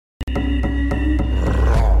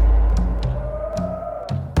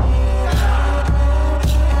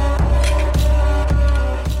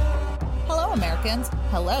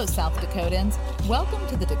Hello, South Dakotans. Welcome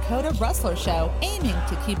to the Dakota Rustler Show, aiming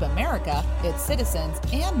to keep America, its citizens,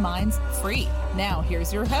 and minds free. Now,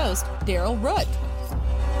 here's your host, Daryl Root.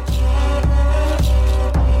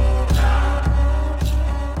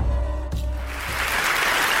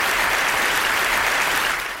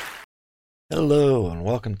 Hello, and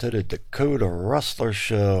welcome to the Dakota Rustler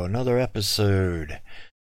Show, another episode.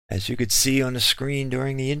 As you could see on the screen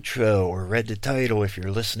during the intro, or read the title if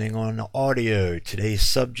you're listening on the audio, today's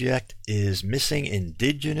subject is missing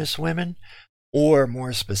Indigenous women, or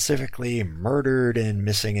more specifically, murdered and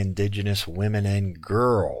missing Indigenous women and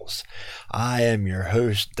girls. I am your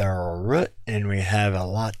host, Daryl Root, and we have a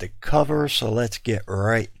lot to cover, so let's get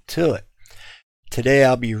right to it. Today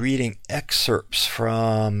I'll be reading excerpts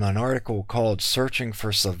from an article called Searching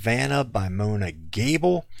for Savannah by Mona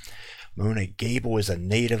Gable. Mona Gable is a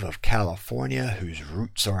native of California whose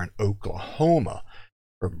roots are in Oklahoma.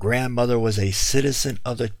 Her grandmother was a citizen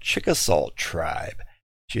of the Chickasaw tribe.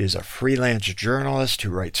 She is a freelance journalist who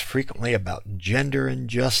writes frequently about gender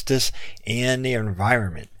injustice and the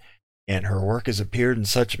environment, and her work has appeared in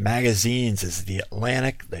such magazines as The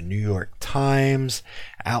Atlantic, The New York Times,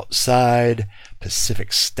 Outside,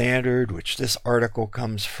 Pacific Standard, which this article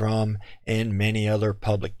comes from, and many other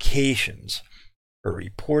publications. Her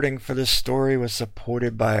reporting for this story was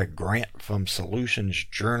supported by a grant from Solutions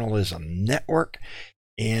Journalism Network,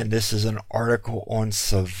 and this is an article on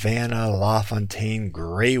Savannah LaFontaine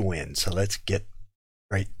Gray Wind. So let's get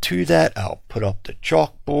right to that. I'll put up the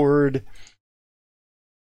chalkboard,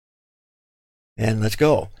 and let's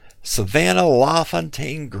go. Savannah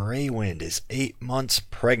LaFontaine Gray Wind is 8 months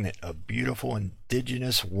pregnant, a beautiful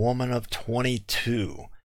Indigenous woman of 22.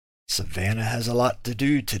 Savannah has a lot to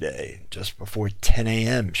do today. Just before 10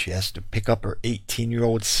 a.m., she has to pick up her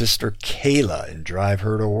 18-year-old sister Kayla and drive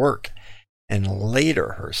her to work. And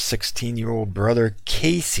later, her 16-year-old brother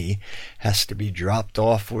Casey has to be dropped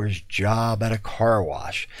off for his job at a car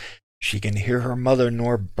wash. She can hear her mother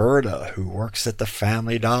Norberta, who works at the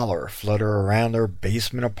Family Dollar, flutter around their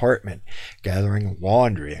basement apartment, gathering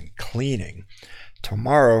laundry and cleaning.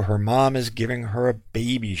 Tomorrow, her mom is giving her a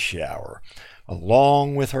baby shower.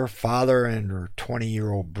 Along with her father and her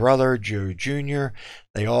 20-year-old brother, Joe Jr.,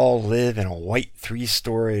 they all live in a white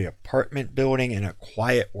 3-story apartment building in a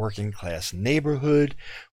quiet working-class neighborhood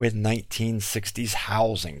with 1960s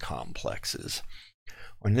housing complexes.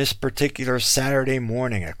 On this particular Saturday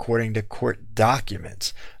morning, according to court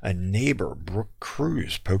documents, a neighbor, Brooke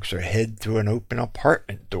Cruz, pokes her head through an open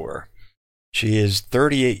apartment door. She is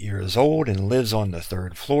 38 years old and lives on the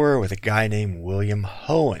 3rd floor with a guy named William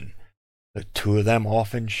Hohen. The two of them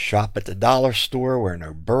often shop at the dollar store where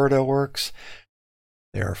Norberta works.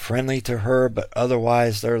 They are friendly to her, but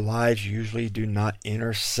otherwise their lives usually do not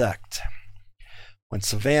intersect. When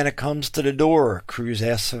Savannah comes to the door, Cruz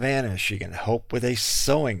asks Savannah if she can help with a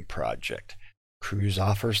sewing project. Cruz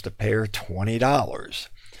offers to pay her $20.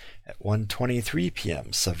 At 1:23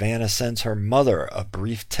 p.m., Savannah sends her mother a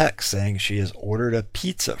brief text saying she has ordered a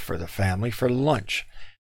pizza for the family for lunch.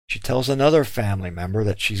 She tells another family member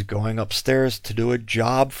that she's going upstairs to do a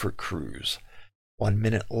job for Cruz. 1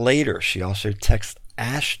 minute later, she also texts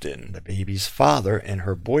Ashton, the baby's father, and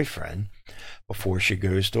her boyfriend before she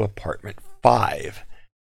goes to apartment 5.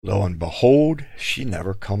 Lo and behold, she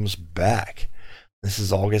never comes back. This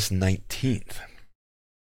is August 19th.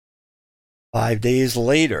 5 days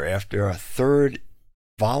later, after a third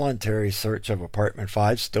voluntary search of apartment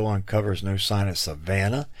 5 still uncovers no sign of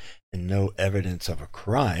Savannah and no evidence of a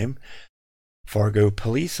crime, Fargo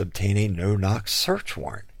police obtain a no-knock search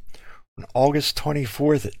warrant. On August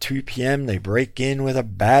 24th at 2 p.m., they break in with a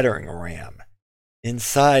battering ram.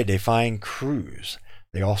 Inside, they find Cruz.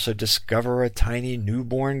 They also discover a tiny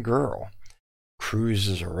newborn girl. Cruz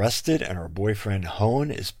is arrested, and her boyfriend Hohen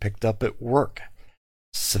is picked up at work.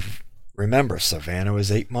 Remember, Savannah was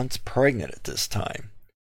 8 months pregnant at this time.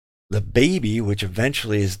 The baby, which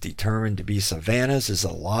eventually is determined to be Savannah's, is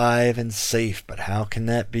alive and safe, but how can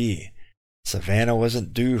that be? Savannah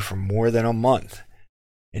wasn't due for more than a month.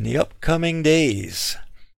 In the upcoming days,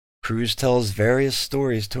 Cruz tells various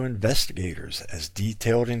stories to investigators, as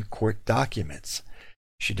detailed in court documents.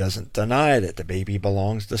 She doesn't deny that the baby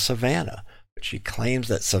belongs to Savannah, but she claims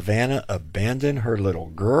that Savannah abandoned her little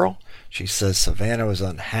girl. She says Savannah was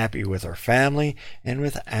unhappy with her family and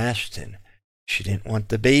with Ashton. She didn't want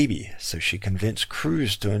the baby, so she convinced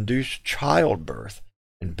Cruz to induce childbirth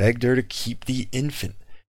and begged her to keep the infant.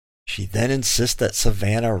 She then insists that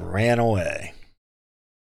Savannah ran away.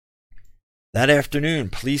 That afternoon,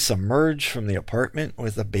 police emerged from the apartment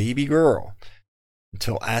with a baby girl.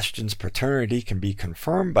 Until Ashton's paternity can be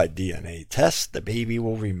confirmed by DNA tests, the baby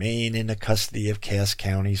will remain in the custody of Cass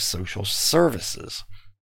County Social Services.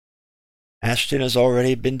 Ashton has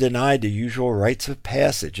already been denied the usual rites of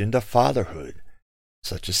passage into fatherhood,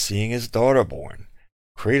 such as seeing his daughter born,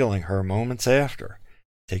 cradling her moments after,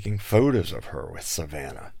 taking photos of her with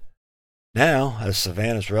Savannah. Now, as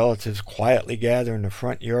Savannah's relatives quietly gather in the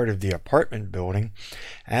front yard of the apartment building,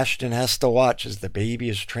 Ashton has to watch as the baby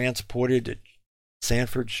is transported to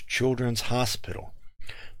Sanford's Children's Hospital.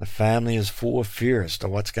 The family is full of fear as to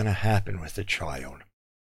what's going to happen with the child.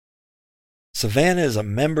 Savannah is a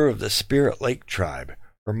member of the Spirit Lake tribe,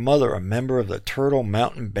 her mother a member of the Turtle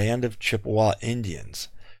Mountain Band of Chippewa Indians,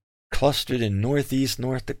 clustered in northeast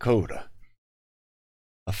North Dakota.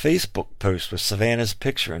 A Facebook post with Savannah's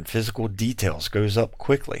picture and physical details goes up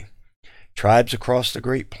quickly. Tribes across the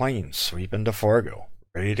Great Plains sweep into Fargo,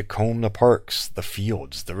 ready to comb the parks, the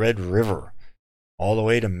fields, the Red River, all the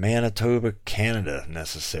way to Manitoba, Canada if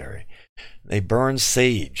necessary. They burn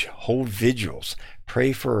sage, hold vigils,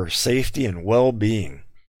 pray for her safety and well-being.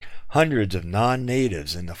 Hundreds of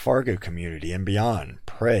non-natives in the Fargo community and beyond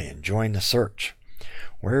pray and join the search.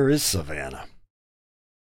 Where is Savannah?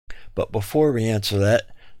 But before we answer that,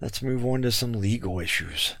 let's move on to some legal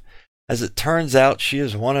issues. As it turns out, she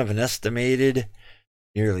is one of an estimated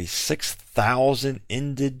nearly 6,000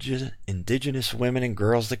 indigenous women and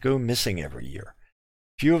girls that go missing every year.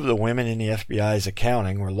 Few of the women in the FBI's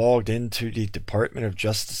accounting were logged into the Department of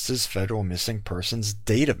Justice's Federal Missing Persons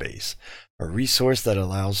Database, a resource that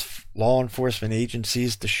allows law enforcement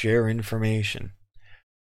agencies to share information.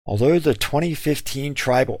 Although the 2015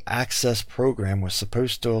 Tribal Access Program was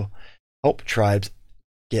supposed to help tribes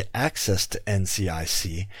get access to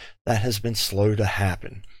NCIC, that has been slow to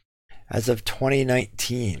happen. As of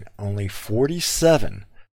 2019, only 47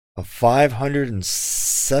 of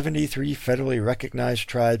 573 federally recognized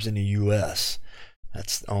tribes in the U.S.,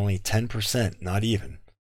 that's only 10%, not even,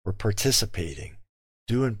 were participating,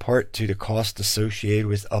 due in part to the cost associated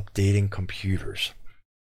with updating computers.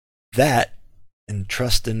 That, and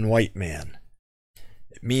trust in white man.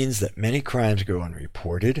 It means that many crimes go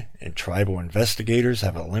unreported, and tribal investigators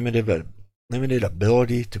have a limited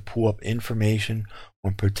ability to pull up information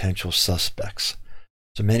on potential suspects.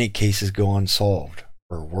 So many cases go unsolved,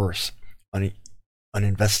 or worse,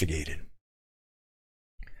 uninvestigated.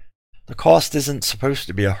 The cost isn't supposed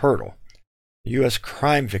to be a hurdle. The U.S.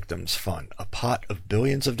 Crime Victims Fund, a pot of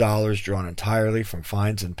billions of dollars drawn entirely from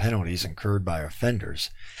fines and penalties incurred by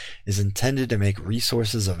offenders, is intended to make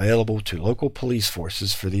resources available to local police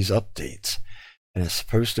forces for these updates, and is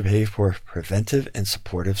supposed to pay for preventive and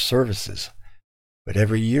supportive services. But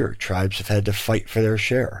every year, tribes have had to fight for their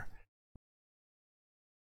share,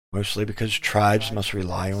 mostly because tribes must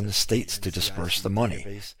rely on the states to disperse the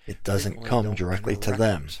money. It doesn't come directly to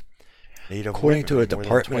them. According to a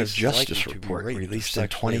Department of Justice report released in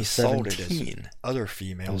 2017, other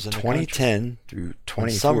females in 2010 through 2014, on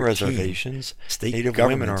some reservations, state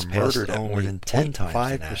women are murdered at more than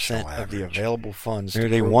 10.5% of the available funds.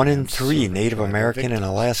 Nearly 1 in 3 Native American and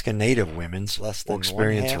Alaska Native women will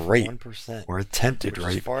experience rape or attempted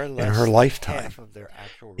rape in her lifetime.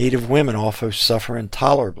 Native women also suffer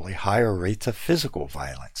intolerably higher rates of physical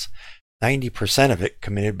violence, 90% of it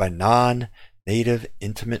committed by non-Native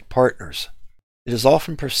intimate partners. It is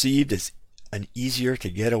often perceived as an easier to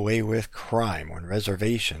get away with crime on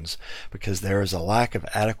reservations because there is a lack of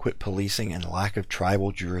adequate policing and lack of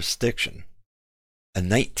tribal jurisdiction. A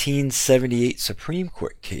 1978 Supreme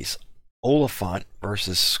Court case, Oliphant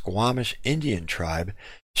versus Squamish Indian Tribe,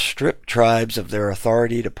 stripped tribes of their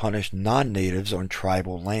authority to punish non-natives on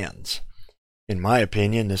tribal lands. In my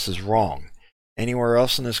opinion, this is wrong. Anywhere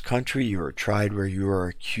else in this country, you are tried where you are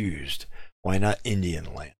accused. Why not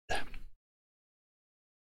Indian land?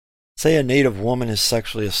 Say a Native woman is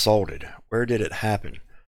sexually assaulted. Where did it happen?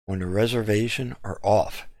 On the reservation or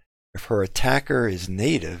off? If her attacker is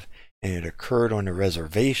Native and it occurred on the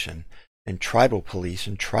reservation, then tribal police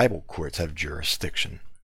and tribal courts have jurisdiction.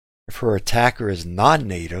 If her attacker is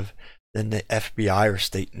non-Native, then the FBI or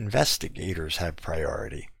state investigators have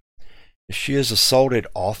priority. If she is assaulted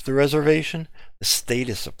off the reservation, the state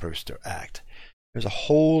is supposed to act. There's a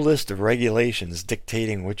whole list of regulations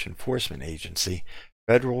dictating which enforcement agency,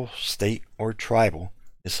 federal, state, or tribal,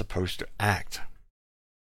 is supposed to act.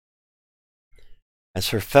 As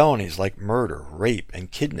for felonies like murder, rape,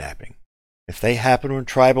 and kidnapping, if they happen on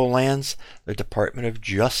tribal lands, the Department of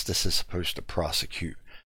Justice is supposed to prosecute,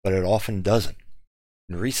 but it often doesn't.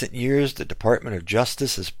 In recent years, the Department of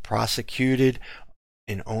Justice has prosecuted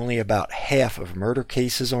in only about half of murder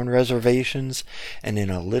cases on reservations and in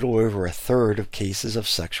a little over a third of cases of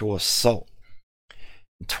sexual assault.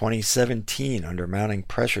 In 2017, under mounting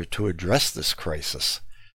pressure to address this crisis,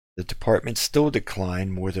 the department still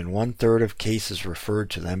declined more than one-third of cases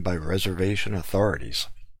referred to them by reservation authorities.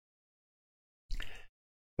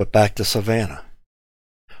 But back to Savannah.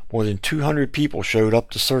 More than 200 people showed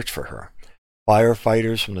up to search for her.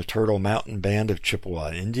 Firefighters from the Turtle Mountain Band of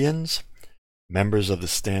Chippewa Indians, members of the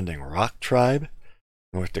Standing Rock Tribe,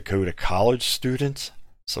 North Dakota college students,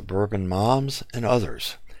 suburban moms, and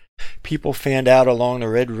others. People fanned out along the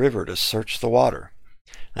Red River to search the water.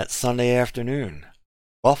 That Sunday afternoon,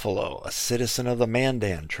 Buffalo, a citizen of the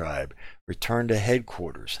Mandan tribe, returned to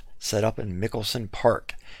headquarters, set up in Mickelson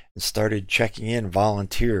Park, and started checking in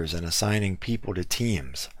volunteers and assigning people to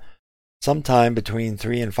teams. Sometime between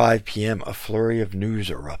 3 and 5 p.m., a flurry of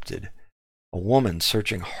news erupted. A woman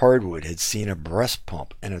searching hardwood had seen a breast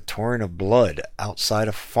pump and a torrent of blood outside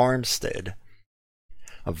a farmstead.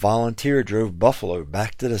 A volunteer drove Buffalo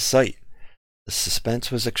back to the site. The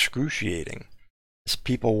suspense was excruciating. As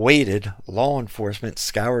people waited, law enforcement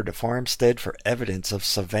scoured the farmstead for evidence of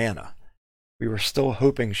Savannah. We were still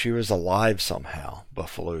hoping she was alive somehow,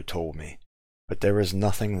 Buffalo told me, but there was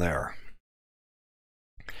nothing there.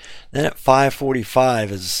 Then at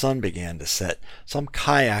 5:45, as the sun began to set, some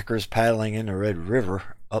kayakers paddling in the Red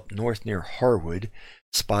River up north near Harwood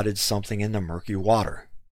spotted something in the murky water.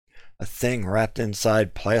 A thing wrapped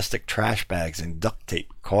inside plastic trash bags and duct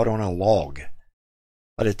tape caught on a log.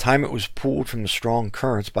 By the time it was pulled from the strong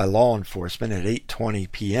currents by law enforcement at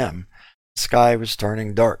 8:20 p.m., the sky was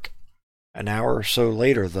turning dark. An hour or so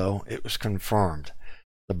later, though, it was confirmed.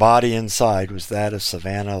 The body inside was that of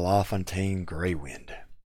Savannah LaFontaine Greywind.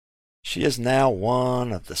 She is now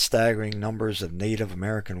one of the staggering numbers of Native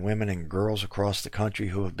American women and girls across the country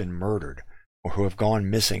who have been murdered, or who have gone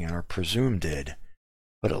missing and are presumed dead.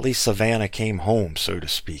 But at least Savannah came home, so to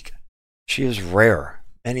speak. She is rare.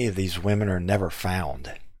 Many of these women are never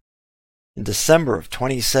found. In December of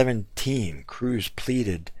 2017, Cruz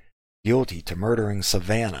pleaded guilty to murdering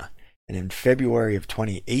Savannah, and in February of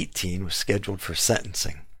 2018 was scheduled for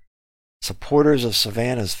sentencing. Supporters of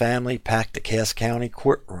Savannah's family packed the Cass County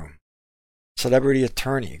courtroom. Celebrity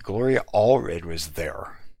attorney Gloria Allred was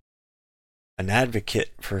there, an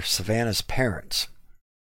advocate for Savannah's parents.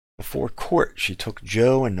 Before court, she took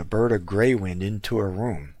Joe and Roberta Greywind into her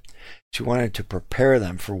room. She wanted to prepare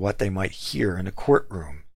them for what they might hear in the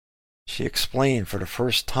courtroom. She explained for the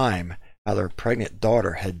first time how their pregnant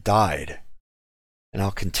daughter had died. And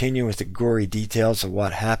I'll continue with the gory details of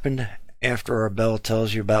what happened after our bell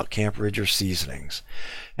tells you about Camp Ridger seasonings.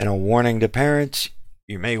 And a warning to parents,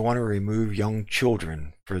 you may want to remove young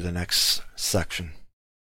children for the next section.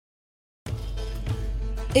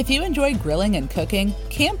 If you enjoy grilling and cooking,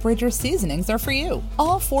 Camp Ridger seasonings are for you.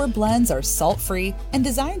 All 4 blends are salt-free and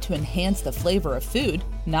designed to enhance the flavor of food,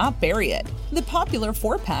 not bury it. The popular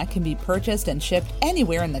 4-pack can be purchased and shipped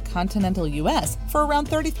anywhere in the continental U.S. for around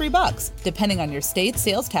 $33, depending on your state's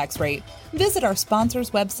sales tax rate. Visit our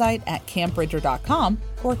sponsor's website at campridger.com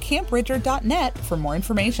or campridger.net for more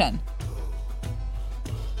information.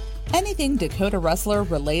 Anything Dakota Rustler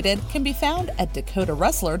related can be found at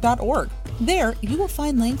dakotarustler.org. There, you will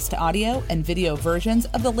find links to audio and video versions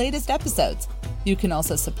of the latest episodes. You can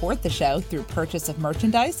also support the show through purchase of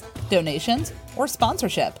merchandise, donations, or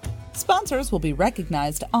sponsorship. Sponsors will be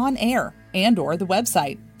recognized on air and/or the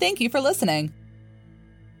website. Thank you for listening.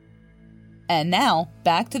 And now,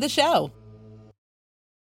 back to the show.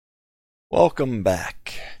 Welcome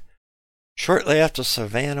back. Shortly after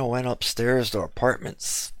Savannah went upstairs to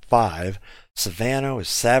apartment 5, Savannah was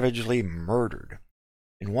savagely murdered.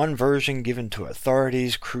 In one version given to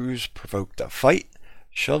authorities, Cruz provoked a fight,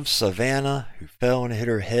 shoved Savannah, who fell and hit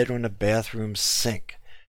her head on the bathroom sink.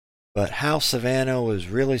 But how Savannah was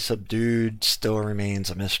really subdued still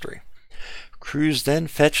remains a mystery. Cruz then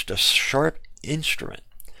fetched a sharp instrument.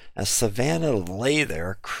 As Savannah lay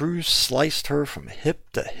there, Cruz sliced her from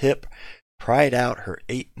hip to hip, pried out her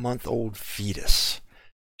 8-month-old fetus.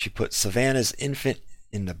 She put Savannah's infant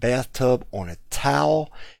in the bathtub on a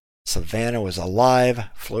towel. Savannah was alive,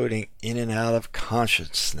 floating in and out of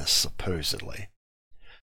consciousness, supposedly.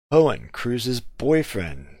 Owen, Cruz's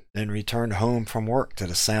boyfriend, then returned home from work to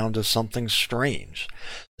the sound of something strange,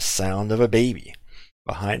 the sound of a baby.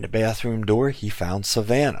 Behind the bathroom door, he found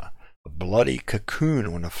Savannah, a bloody cocoon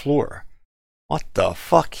on the floor. "What the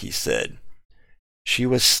fuck?" he said. She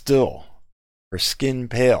was still, her skin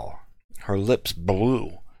pale, her lips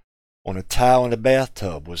blue. On a towel in the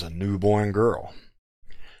bathtub was a newborn girl.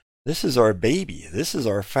 "This is our baby. This is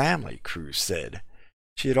our family," Cruz said.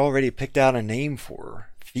 She had already picked out a name for her,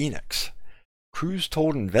 Phoenix. Cruz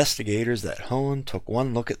told investigators that Hone took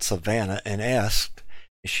one look at Savannah and asked,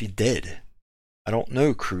 "Is she dead?" I don't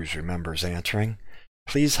know, Cruz remembers answering.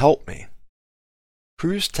 Please help me.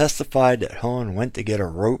 Cruz testified that Helen went to get a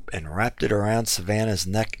rope and wrapped it around Savannah's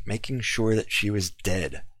neck, making sure that she was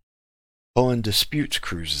dead. Helen disputes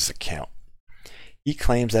Cruz's account. He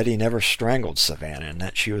claims that he never strangled Savannah and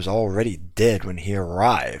that she was already dead when he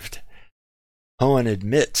arrived. Helen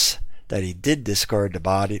admits that he did discard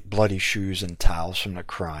the bloody shoes and towels from the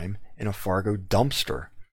crime in a Fargo dumpster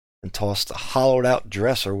and tossed a hollowed-out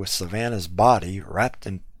dresser with Savannah's body wrapped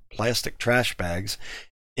in plastic trash bags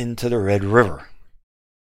into the Red River.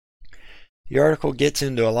 The article gets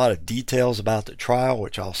into a lot of details about the trial,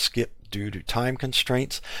 which I'll skip due to time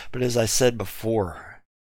constraints, but as I said before,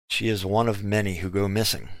 she is one of many who go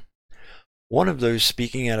missing. One of those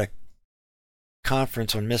speaking at a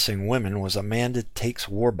conference on missing women was Amanda Takes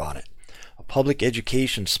Warbonnet, a public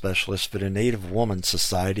education specialist for the Native Woman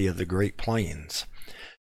Society of the Great Plains.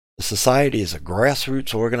 The society is a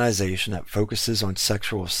grassroots organization that focuses on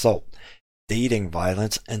sexual assault, dating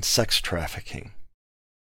violence, and sex trafficking.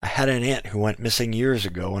 I had an aunt who went missing years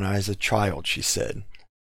ago when I was a child, she said.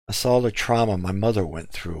 I saw the trauma my mother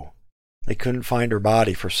went through. They couldn't find her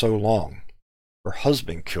body for so long. Her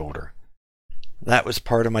husband killed her. That was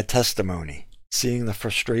part of my testimony, seeing the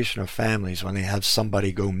frustration of families when they have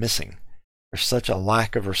somebody go missing. There's such a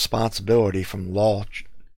lack of responsibility from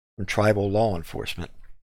tribal law enforcement.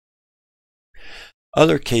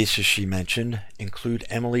 Other cases she mentioned include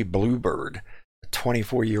Emily Bluebird, a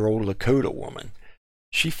 24-year-old Lakota woman.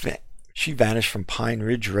 She vanished from Pine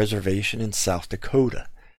Ridge Reservation in South Dakota.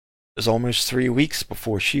 It was almost 3 weeks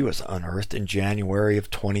before she was unearthed in January of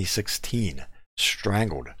 2016,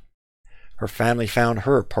 strangled. Her family found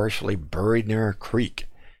her partially buried near a creek.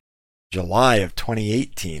 July of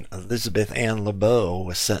 2018, Elizabeth Ann LeBeau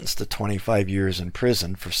was sentenced to 25 years in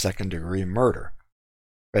prison for second-degree murder.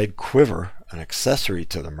 Red Quiver, an accessory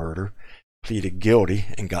to the murder, pleaded guilty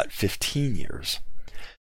and got 15 years.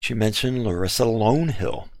 She mentioned Larissa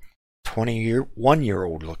Lonehill,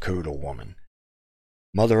 21-year-old Lakota woman,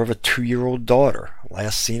 mother of a 2-year-old daughter,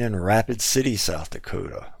 last seen in Rapid City, South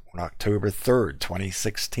Dakota, on October 3,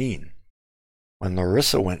 2016. When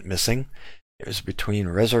Larissa went missing, it was between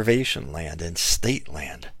reservation land and state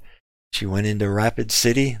land. She went into Rapid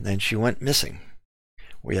City, then she went missing.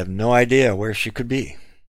 We have no idea where she could be.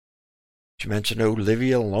 She mentioned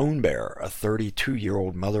Olivia Lone Bear, a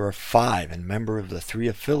 32-year-old mother of 5 and member of the 3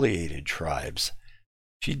 affiliated tribes.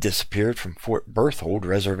 She disappeared from Fort Berthold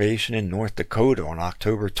Reservation in North Dakota on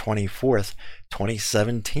October 24,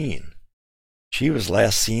 2017. She was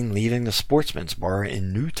last seen leaving the Sportsman's Bar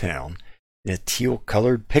in Newtown in a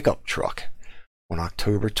teal-colored pickup truck on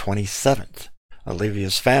October 27th.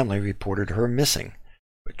 Olivia's family reported her missing,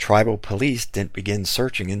 but tribal police didn't begin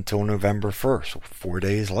searching until November 1st, 4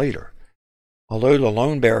 days later. Although the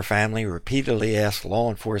Lone Bear family repeatedly asked law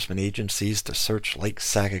enforcement agencies to search Lake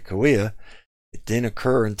Sacagawea, it didn't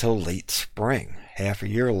occur until late spring, half a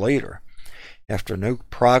year later. After no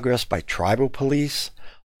progress by tribal police,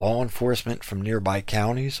 law enforcement from nearby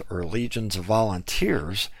counties, or legions of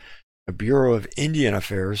volunteers, the Bureau of Indian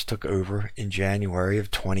Affairs took over in January of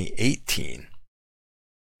 2018.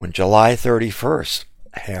 On July 31st,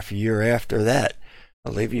 half a year after that,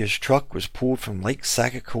 Olivia's truck was pulled from Lake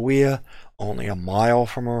Sacagawea, only a mile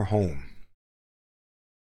from her home.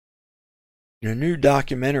 In a new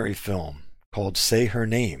documentary film called Say Her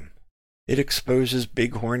Name, it exposes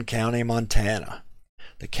Bighorn County, Montana.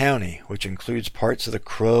 The county, which includes parts of the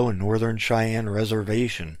Crow and Northern Cheyenne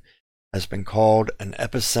Reservation, has been called an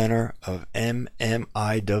epicenter of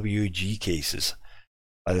MMIWG cases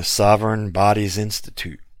by the Sovereign Bodies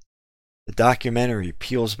Institute. The documentary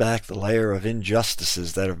peels back the layer of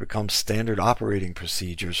injustices that have become standard operating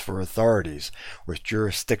procedures for authorities with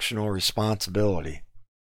jurisdictional responsibility.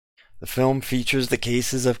 The film features the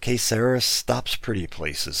cases of Caceres Stops Pretty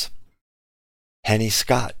Places, Henny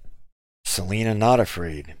Scott, Selena Not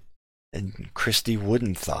Afraid, and Christy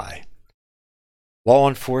Woodenthigh. Law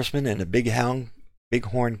enforcement and the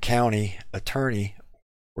Bighorn County attorney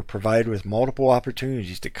were provided with multiple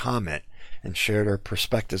opportunities to comment and share their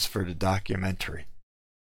perspectives for the documentary.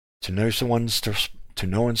 To no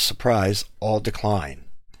one's surprise, all declined.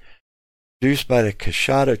 Produced by the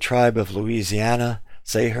Coshada tribe of Louisiana,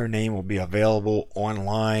 Say Her Name will be available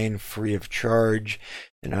online free of charge,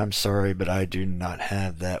 and I'm sorry, but I do not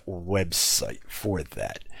have that website for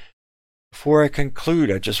that. Before I conclude,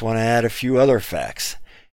 I just want to add a few other facts.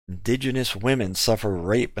 Indigenous women suffer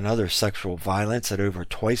rape and other sexual violence at over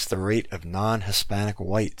twice the rate of non-Hispanic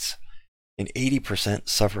whites, and 80%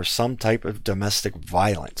 suffer some type of domestic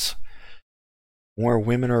violence. More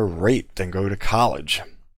women are raped than go to college.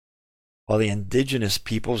 While the indigenous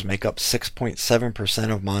peoples make up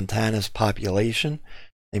 6.7% of Montana's population,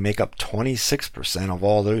 they make up 26% of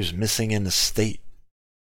all those missing in the state.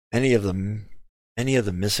 Many of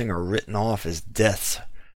the missing are written off as deaths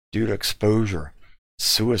due to exposure,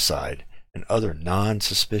 suicide, and other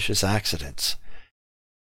non-suspicious accidents.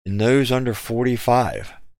 In those under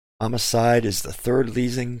 45, homicide is the third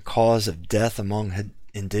leading cause of death among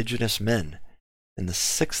indigenous men, and the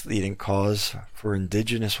sixth leading cause for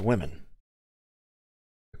indigenous women.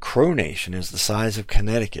 The Crow Nation is the size of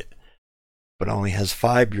Connecticut, but only has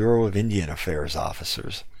 5 Bureau of Indian Affairs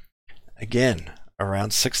officers. Again,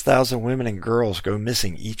 around 6,000 women and girls go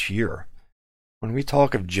missing each year. When we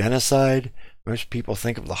talk of genocide, most people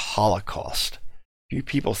think of the Holocaust. Few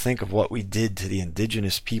people think of what we did to the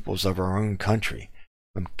indigenous peoples of our own country,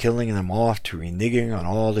 from killing them off to reneging on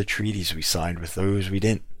all the treaties we signed with those we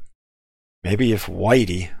didn't. Maybe if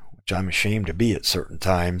Whitey, which I'm ashamed to be at certain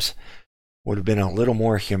times, would have been a little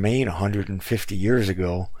more humane 150 years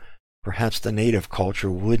ago, perhaps the native culture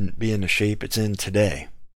wouldn't be in the shape it's in today.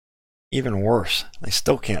 Even worse, they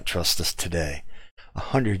still can't trust us today.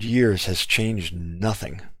 100 years has changed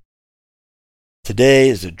nothing. Today,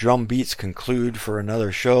 as the drum beats conclude for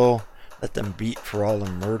another show, let them beat for all the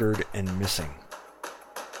murdered and missing.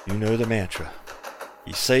 You know the mantra.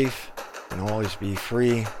 Be safe and always be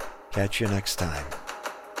free. Catch you next time.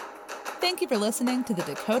 Thank you for listening to the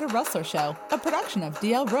Dakota Rustler Show, a production of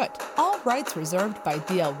D.L. Root. All rights reserved by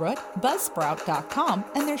D.L. Root, Buzzsprout.com,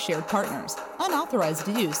 and their shared partners. Unauthorized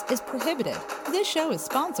use is prohibited. This show is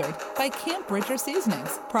sponsored by Camp Bridger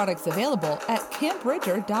Seasonings. Products available at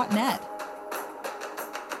campbridger.net.